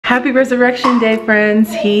Happy Resurrection Day,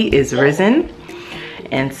 friends. He is risen.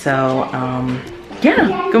 And so,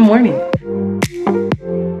 yeah, good morning.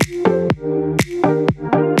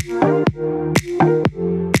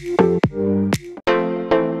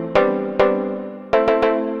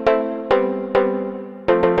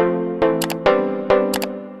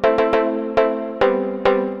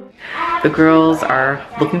 The girls are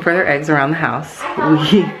looking for their eggs around the house.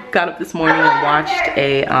 We got up this morning and watched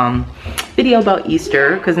a video about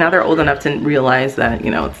Easter, because now they're old enough to realize that, you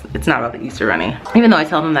know, it's not about the Easter bunny. Even though I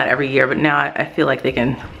tell them that every year, but now I feel like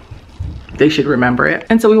they should remember it.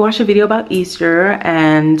 And so we watched a video about Easter,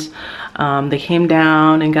 and they came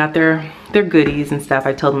down and got their goodies and stuff.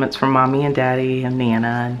 I told them it's from mommy and daddy and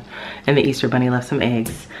Nana, and the Easter bunny left some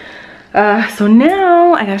eggs. So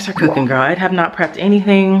now I gotta start cooking, girl. I have not prepped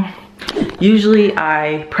anything. Usually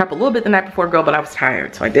I prep a little bit the night before, girl, but I was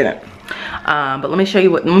tired, so I didn't. But let me tell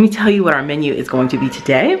you what our menu is going to be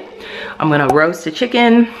today. I'm gonna roast a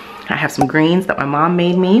chicken. I have some greens that my mom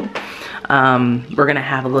made me. We're gonna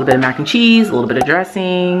have a little bit of mac and cheese, a little bit of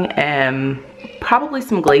dressing, and probably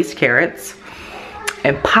some glazed carrots,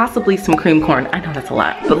 and possibly some cream corn. I know that's a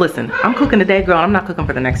lot, but listen, I'm cooking today, girl. I'm not cooking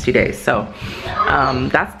for the next 2 days. So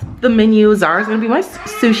that's the menu. Zara's gonna be my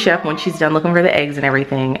sous chef when she's done looking for the eggs and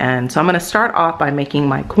everything. And so I'm gonna start off by making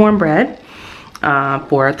my cornbread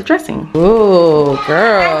for the dressing. Ooh,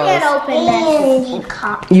 girls. I can't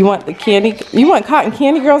open this. You want the candy? You want cotton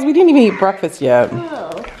candy, girls? We didn't even eat breakfast yet.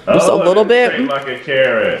 Oh. Just a little bit. Like a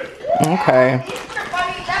carrot. Okay.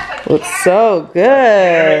 Looks so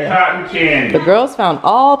good. Cotton candy. The girls found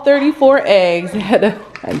all 34 eggs. They had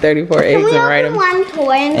 34 eggs and write them. One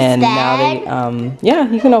toy instead? And now they, yeah,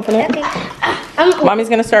 you can open it. Okay. Mommy's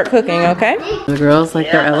gonna start cooking, okay? The girls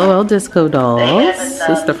like their LOL disco dolls. This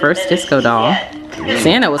is the first disco doll.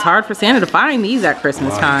 Santa, it was hard for Santa to find these at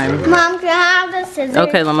Christmas time. Mom, can I have the scissors?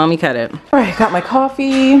 Okay, let mommy cut it. All right, got my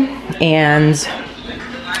coffee and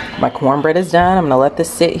my cornbread is done. I'm gonna let this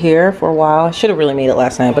sit here for a while. I should have really made it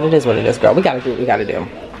last night, but it is what it is, girl. We gotta do what we gotta do.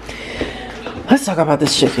 Let's talk about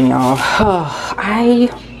this chicken, y'all. Oh, I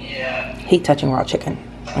hate touching raw chicken,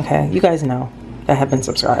 okay? You guys know that have been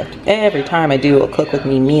subscribed. Every time I do a cook with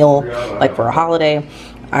me meal, like for a holiday,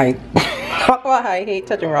 I talk about how I hate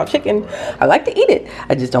touching raw chicken. I like to eat it.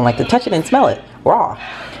 I just don't like to touch it and smell it raw.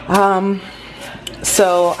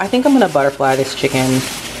 So I think I'm gonna butterfly this chicken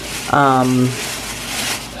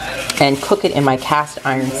and cook it in my cast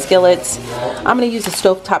iron skillets. I'm gonna use the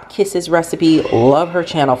Stovetop Kisses recipe. Love her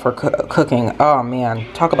channel for cooking. Oh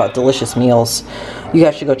man, talk about delicious meals. You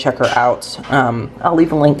guys should go check her out. I'll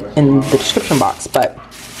leave a link in the description box. But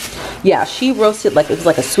yeah, she roasted like it was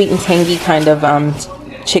like a sweet and tangy kind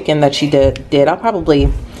of chicken that she did. I'll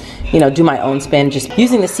probably, you know, do my own spin just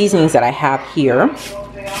using the seasonings that I have here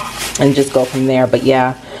and just go from there. But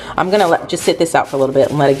yeah, I'm gonna just sit this out for a little bit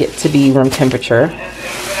and let it get to be room temperature.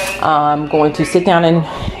 I'm going to sit down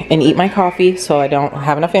and eat my coffee so I don't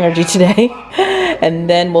have enough energy today, and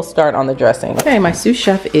then we'll start on the dressing. Okay, my sous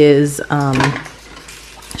chef is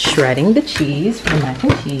shredding the cheese for mac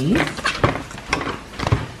and cheese.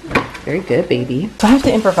 Very good, baby. So I have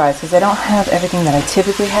to improvise because I don't have everything that I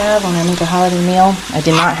typically have when I make a holiday meal. I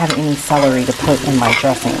did not have any celery to put in my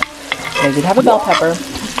dressing. But I did have a bell pepper,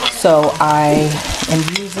 so I am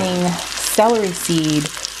using celery seed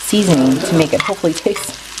seasoning to make it hopefully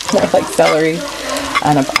taste more like celery.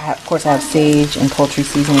 And of course I have sage and poultry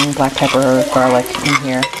seasoning, black pepper, garlic in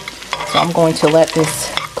here. So I'm going to let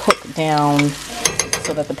this cook down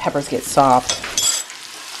so that the peppers get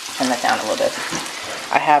soft. Turn that down a little bit.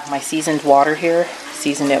 I have my seasoned water here.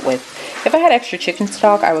 Seasoned it with, if I had extra chicken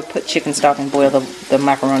stock, I would put chicken stock and boil the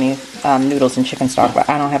macaroni noodles in chicken stock, but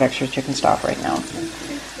I don't have extra chicken stock right now.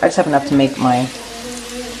 I just have enough to make my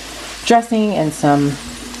dressing and some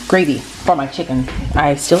gravy for my chicken.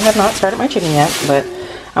 I still have not started my chicken yet, but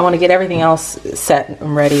I want to get everything else set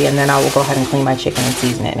and ready, and then I will go ahead and clean my chicken and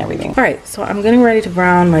season it and everything. All right, so I'm getting ready to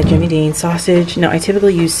brown my Jimmy Dean sausage. Now I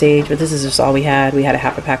typically use sage, but this is just all we had. We had a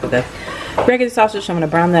half a pack of the regular sausage, so I'm going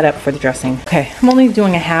to brown that up for the dressing. Okay, I'm only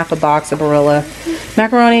doing a half a box of Barilla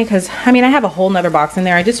macaroni because, I mean, I have a whole nother box in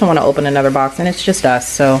there. I just don't want to open another box, and it's just us,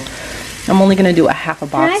 so I'm only going to do a half a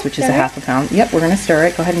box, which is a half a pound. Yep, we're going to stir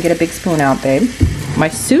it. Go ahead and get a big spoon out, babe. My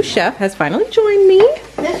sous chef has finally joined me.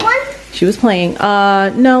 This one? She was playing,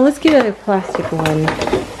 no, let's get a plastic one.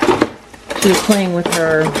 She was playing with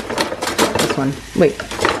her, this one, wait.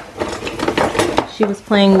 She was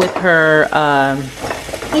playing with her,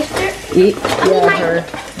 Easter? Yeah, her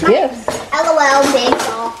gifts. LOL big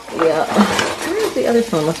doll. Yeah. Where's the other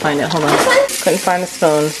spoon? Let's find it, hold on. Couldn't find the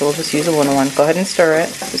spoon, so we'll just use a little one. Go ahead and stir it.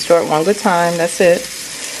 Just stir it one good time, that's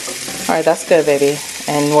it. All right, that's good, baby.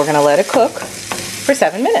 and we're gonna let it cook for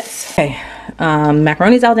 7 minutes. Okay,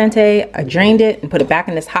 macaroni's al dente. I drained it and put it back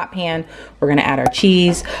in this hot pan. We're gonna add our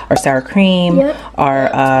cheese, our sour cream,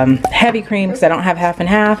 our heavy cream because I don't have half and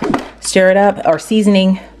half. Stir it up. Our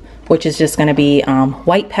seasoning, which is just gonna be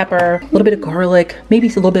white pepper, a little bit of garlic, maybe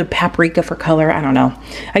a little bit of paprika for color. I don't know.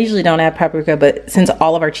 I usually don't add paprika, but since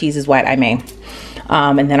all of our cheese is white, I may.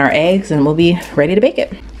 And then our eggs, and we'll be ready to bake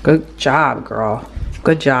it. Good job, girl.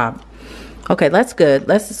 Good job. Okay, that's good.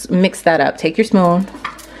 Let's mix that up. Take your spoon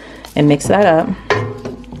and mix that up.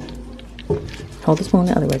 Hold the spoon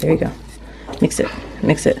the other way. There you go. Mix it.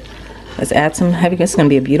 Mix it. Let's add some heavy. It's gonna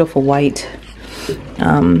be a beautiful white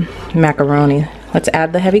macaroni. Let's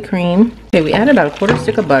add the heavy cream. Okay, we added about a 1/4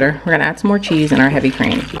 stick of butter. We're gonna add some more cheese and our heavy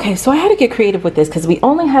cream. Okay, so I had to get creative with this because we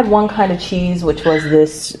only had one kind of cheese, which was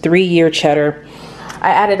this 3-year cheddar. I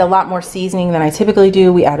added a lot more seasoning than I typically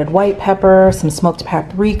do. We added white pepper, some smoked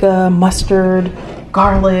paprika, mustard,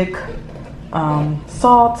 garlic,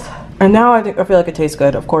 salt. And now I feel like it tastes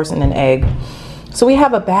good, of course, and an egg. So we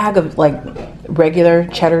have a bag of like regular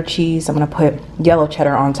cheddar cheese. I'm gonna put yellow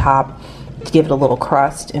cheddar on top to give it a little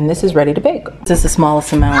crust, and this is ready to bake. This is the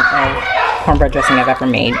smallest amount of cornbread dressing I've ever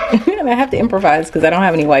made. And I have to improvise because I don't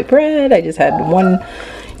have any white bread. I just had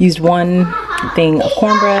used one thing of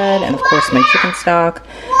cornbread and of course my chicken stock,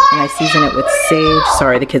 and I season it with sage.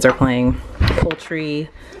 Sorry, the kids are playing. Poultry,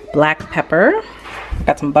 black pepper.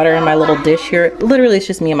 Got some butter in my little dish here. Literally, it's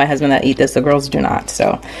just me and my husband that eat this. The girls do not,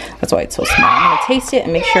 so that's why it's so small. I'm gonna taste it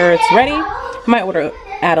and make sure it's ready. I might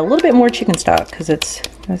add a little bit more chicken stock because it's,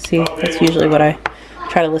 let's see, that's usually what I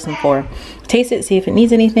try to listen for. Taste it, see if it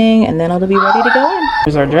needs anything, and then it'll be ready to go in.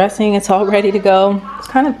 Here's our dressing. It's all ready to go. It's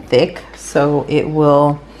kind of thick, so it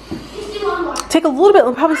will take a little bit.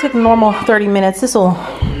 It'll probably take a normal 30 minutes. This will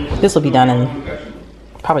be done in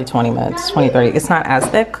probably 20 minutes, 20, 30. It's not as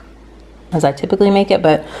thick as I typically make it,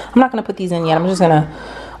 but I'm not gonna put these in yet. I'm just gonna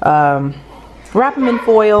wrap them in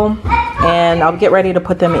foil, and I'll get ready to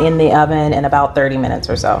put them in the oven in about 30 minutes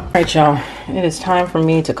or so. All right, y'all, it is time for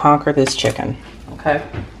me to conquer this chicken, okay?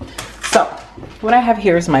 So, what I have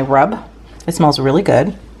here is my rub. It smells really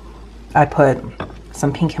good. I put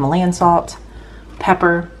some pink Himalayan salt,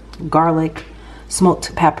 pepper, garlic,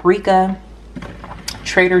 smoked paprika,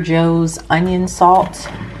 Trader Joe's onion salt.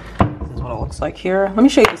 This is what it looks like here. Let me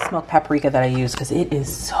show you the smoked paprika that I use because it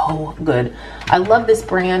is so good. I love this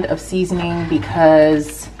brand of seasoning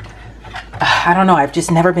because I don't know, I've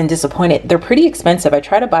just never been disappointed. They're pretty expensive. I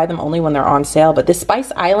try to buy them only when they're on sale, but this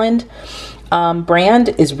Spice Island brand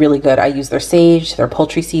is really good. I use their sage, their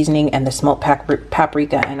poultry seasoning, and the smoked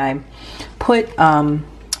paprika, and I put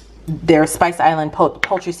their Spice Island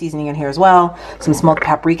poultry seasoning in here as well. Some smoked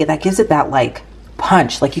paprika. That gives it that like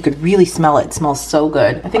punch. Like you could really smell it. It smells so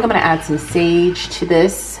good. I think I'm gonna add some sage to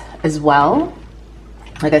this as well.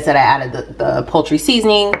 Like I said, I added the poultry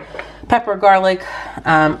seasoning, pepper, garlic.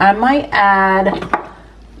 I might add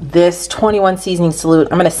this 21 seasoning salute.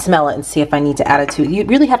 I'm gonna smell it and see if I need to add it to it. You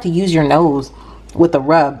really have to use your nose with the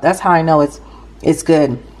rub. That's how I know it's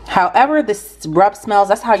good. However this rub smells,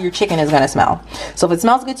 that's how your chicken is gonna smell. So if it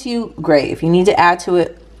smells good to you, great. If you need to add to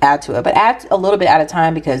it, add to it. But add a little bit at a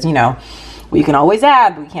time because, you know, we can always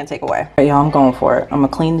add, but we can't take away. Okay, y'all, I'm going for it. I'm gonna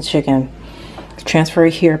clean the chicken, transfer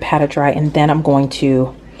it here, pat it dry, and then I'm going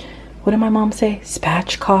to, what did my mom say?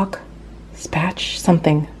 Spatchcock? Spatch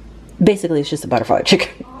something. Basically, it's just a butterfly chicken.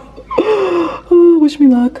 Oh, wish me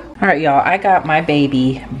luck. All right, y'all, I got my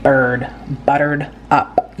baby bird buttered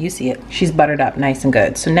up. You see it. She's buttered up nice and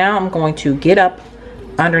good. So now I'm going to get up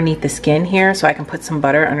underneath the skin here so I can put some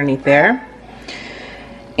butter underneath there.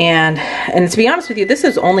 And to be honest with you, this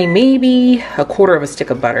is only maybe a 1/4 stick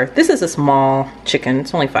of butter. This is a small chicken.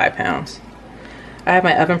 It's only 5 pounds. I have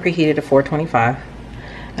my oven preheated to 425.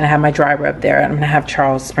 And I have my dry rub there. I'm gonna have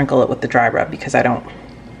Charles sprinkle it with the dry rub because I don't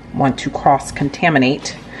want to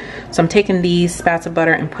cross-contaminate. So I'm taking these spats of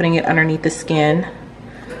butter and putting it underneath the skin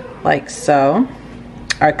like so.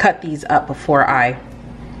 I cut these up before I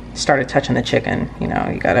started touching the chicken. You know,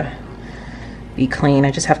 you gotta be clean.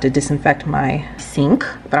 I just have to disinfect my sink.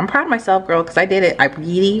 But I'm proud of myself, girl, because I did it. I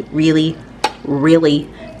really, really, really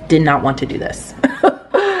did not want to do this.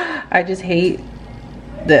 I just hate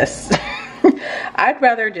this. I'd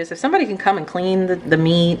rather just, if somebody can come and clean the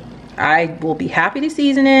meat, I will be happy to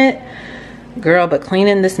season it. Girl, but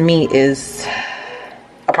cleaning this meat is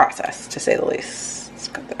a process, to say the least. Let's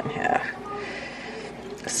cut that in half.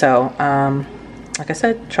 So, like I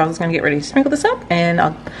said, Charles is gonna get ready to sprinkle this up and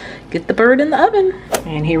I'll get the bird in the oven.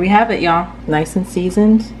 And here we have it, y'all. Nice and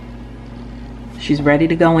seasoned. She's ready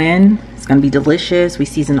to go in. It's gonna be delicious. We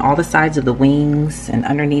season all the sides of the wings and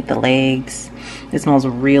underneath the legs. It smells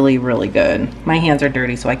really, really good. My hands are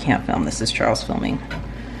dirty, so I can't film. This is Charles filming.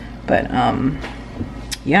 But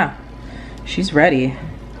yeah, she's ready.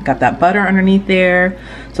 Got that butter underneath there.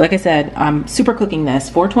 So like I said, I'm super cooking this,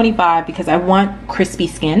 425, because I want crispy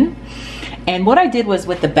skin. And what I did was,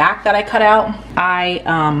 with the back that I cut out,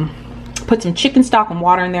 I put some chicken stock and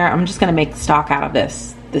water in there. I'm just gonna make stock out of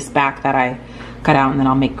this back that I cut out, and then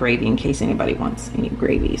I'll make gravy in case anybody wants any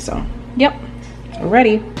gravy. So yep, we're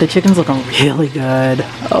ready. The chicken's looking really good.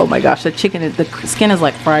 Oh my gosh, the skin is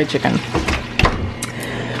like fried chicken.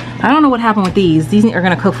 I don't know what happened with these. These are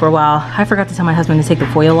gonna cook for a while. I forgot to tell my husband to take the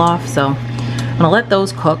foil off, so I'm gonna let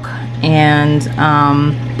those cook, and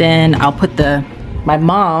then I'll put my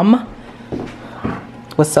mom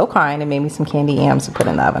was so kind and made me some candy yams to put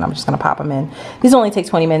in the oven. I'm just gonna pop them in. These only take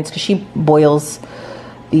 20 minutes because she boils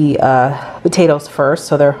the potatoes first,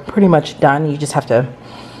 so they're pretty much done. You just have to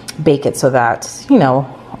bake it so that, you know,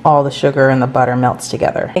 all the sugar and the butter melts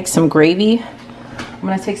together. Make some gravy. I'm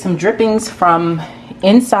gonna take some drippings from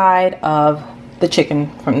inside of the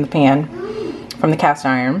chicken from the pan, from the cast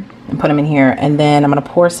iron, and put them in here, and then I'm gonna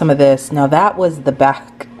pour some of this. Now that was the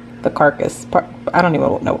back, the carcass part. I don't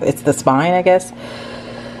even know, it's the spine, I guess,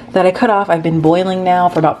 that I cut off. I've been boiling now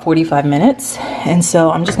for about 45 minutes, and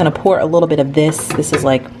so I'm just gonna pour a little bit of this is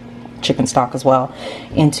like chicken stock as well,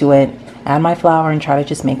 into it, add my flour, and try to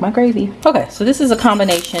just make my gravy. Okay, so this is a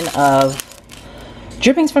combination of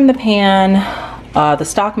drippings from the pan, the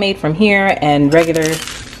stock made from here, and regular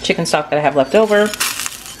chicken stock that I have left over.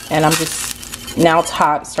 And I'm just, now it's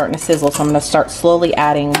hot, starting to sizzle, so I'm gonna start slowly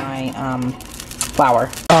adding my flour.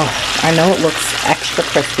 Oh, I know it looks extra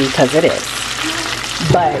crispy because it is,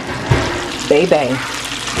 but baby,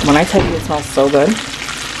 when I tell you it smells so good,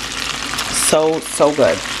 so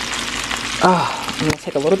good. Oh, I'm gonna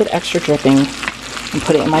take a little bit extra dripping and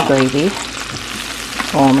put it in my gravy.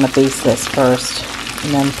 Oh, I'm gonna baste this first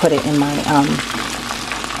and then put it in my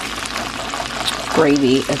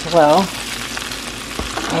gravy as well,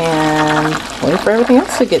 and wait for everything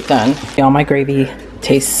else to get done. Y'all, my gravy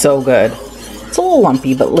tastes so good. It's a little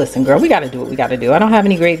lumpy, but listen, girl, we gotta do what we gotta do. I don't have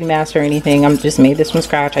any gravy master or anything. I'm just made this from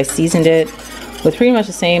scratch. I seasoned it with pretty much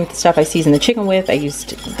the same stuff I seasoned the chicken with. I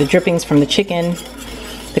used the drippings from the chicken.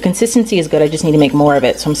 The consistency is good. I just need to make more of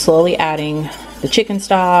it. So I'm slowly adding the chicken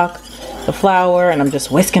stock, the flour, and I'm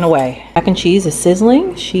just whisking away. Mac and cheese is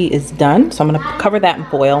sizzling. She is done. So I'm gonna cover that in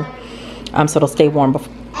foil, so it'll stay warm by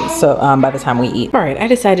the time we eat. All right, I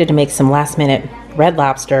decided to make some last minute Red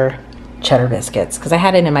Lobster cheddar biscuits because I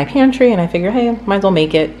had it in my pantry, and I figured, hey, might as well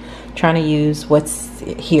make it. Trying to use what's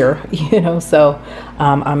here, you know. So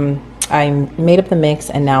I made up the mix,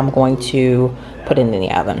 and now I'm going to put it in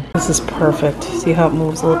the oven. This is perfect. See how it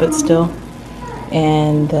moves a little bit still,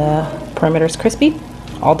 and the perimeter's crispy.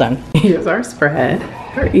 All done. Here's our spread,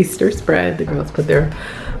 our Easter spread. The girls put their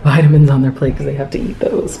vitamins on their plate because they have to eat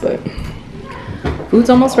those, but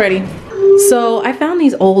food's almost ready. So I found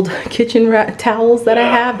these old kitchen towels that I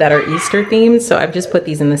have that are Easter themed, so I've just put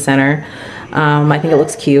these in the center. I think it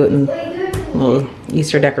looks cute, and little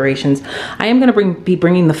Easter decorations. I am gonna be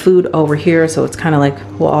bringing the food over here, so it's kind of like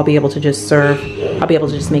we'll all be able to just serve. I'll be able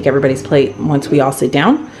to just make everybody's plate once we all sit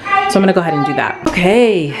down. So I'm gonna go ahead and do that.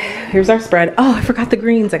 Okay, here's our spread. Oh, I forgot the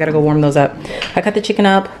greens. I gotta go warm those up. I cut the chicken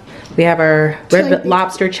up. We have our Red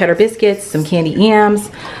Lobster cheddar biscuits, some candy yams,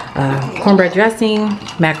 cornbread dressing,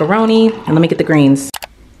 macaroni, and let me get the greens.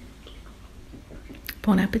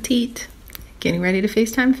 Bon appetit. Getting ready to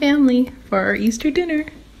FaceTime family for our Easter dinner.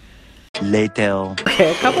 Later.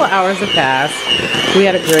 Okay, a couple of hours have passed. We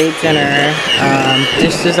had a great dinner.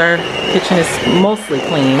 Our kitchen is mostly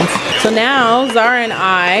cleaned. So now Zara and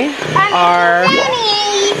I are,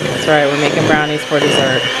 that's right, we're making brownies for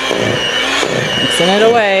dessert. Mixing it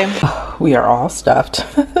away. We are all stuffed.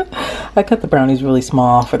 I cut the brownies really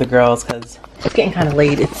small for the girls because it's getting kind of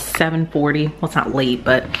late. It's 7:40. Well, it's not late,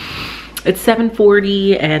 but it's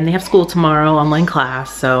 7:40 and they have school tomorrow, online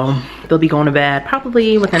class, so they'll be going to bed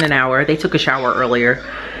probably within an hour. They took a shower earlier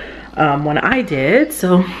when I did,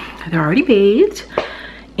 so they're already bathed.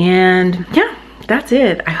 And yeah, that's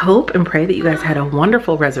it. I hope and pray that you guys had a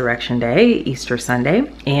wonderful Resurrection Day, Easter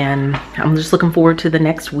Sunday, and I'm just looking forward to the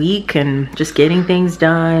next week and just getting things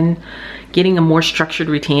done, getting a more structured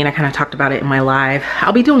routine. I kind of talked about it in my live.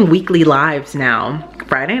 I'll be doing weekly lives now.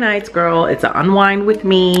 Friday nights, girl, it's an unwind with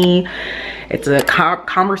me. It's a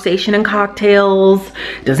conversation and cocktails.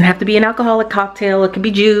 It doesn't have to be an alcoholic cocktail. It could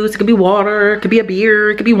be juice, it could be water, it could be a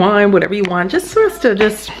beer, it could be wine, whatever you want. Just for us to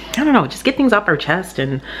I don't know, just get things off our chest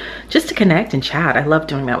and just to connect and chat. I love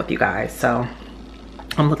doing that with you guys. So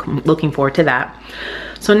I'm looking forward to that.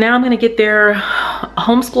 So now I'm gonna get their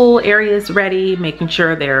homeschool areas ready, making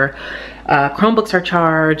sure they're Chromebooks are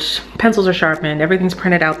charged, pencils are sharpened, everything's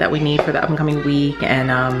printed out that we need for the upcoming week. And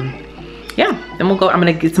yeah, then we'll go. I'm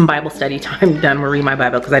gonna get some Bible study time done. I'm gonna read my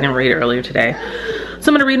Bible because I didn't read it earlier today. So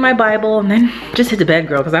I'm gonna read my Bible and then just hit the bed,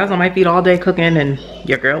 girl, because I was on my feet all day cooking and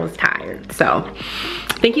your girl is tired. So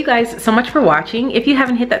thank you guys so much for watching. If you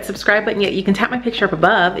haven't hit that subscribe button yet, you can tap my picture up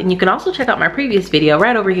above, and you can also check out my previous video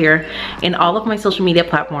right over here in all of my social media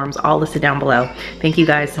platforms, all listed down below. Thank you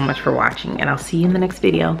guys so much for watching, and I'll see you in the next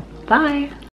video. Bye.